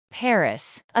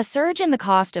Paris. A surge in the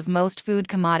cost of most food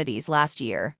commodities last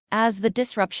year, as the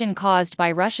disruption caused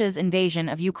by Russia's invasion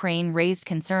of Ukraine raised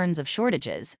concerns of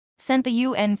shortages, sent the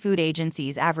UN Food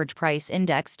Agency's average price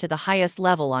index to the highest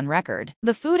level on record.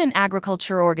 The Food and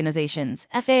Agriculture Organization's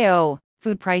FAO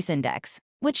Food Price Index,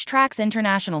 which tracks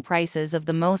international prices of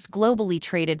the most globally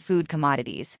traded food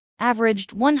commodities,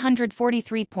 averaged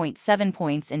 143.7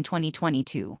 points in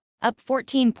 2022, up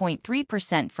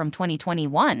 14.3% from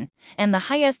 2021, and the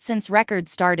highest since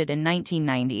records started in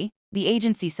 1990, the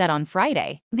agency said on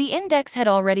Friday. The index had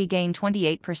already gained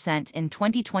 28% in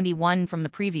 2021 from the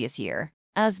previous year.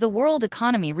 As the world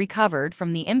economy recovered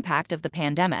from the impact of the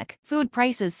pandemic, food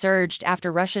prices surged after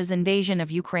Russia's invasion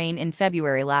of Ukraine in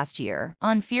February last year,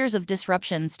 on fears of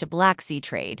disruptions to Black Sea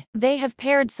trade. They have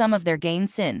pared some of their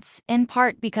gains since, in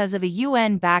part because of a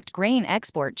UN-backed grain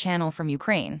export channel from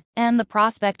Ukraine, and the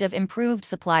prospect of improved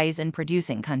supplies in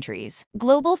producing countries.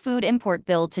 Global food import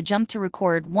bill to jump to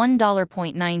record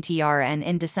 $1.9 TRN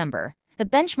in December. The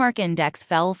benchmark index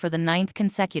fell for the ninth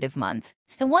consecutive month,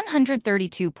 to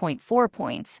 132.4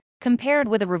 points, compared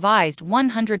with a revised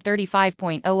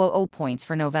 135.000 points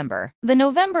for November. The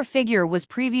November figure was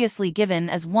previously given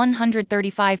as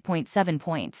 135.7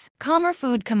 points. Calmer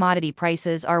food commodity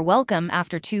prices are welcome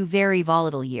after 2 very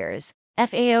volatile years,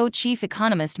 FAO chief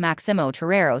economist Maximo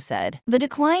Torero said. The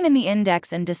decline in the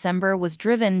index in December was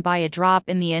driven by a drop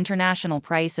in the international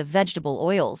price of vegetable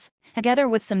oils, together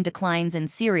with some declines in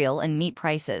cereal and meat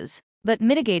prices, but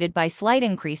mitigated by slight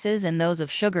increases in those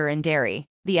of sugar and dairy,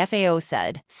 the FAO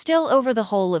said. Still, over the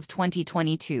whole of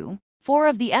 2022, 4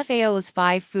 of the FAO's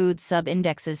 5 food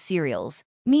sub-indexes, cereals,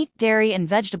 meat, dairy, and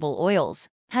vegetable oils,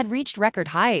 had reached record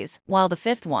highs, while the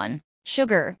 5th one,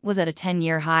 sugar, was at a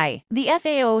 10-year high. The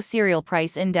FAO Cereal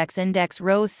Price Index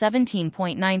rose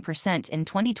 17.9% in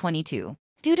 2022,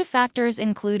 due to factors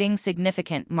including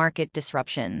significant market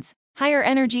disruptions, higher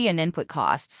energy and input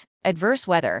costs, adverse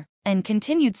weather, and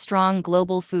continued strong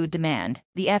global food demand,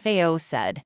 the FAO said.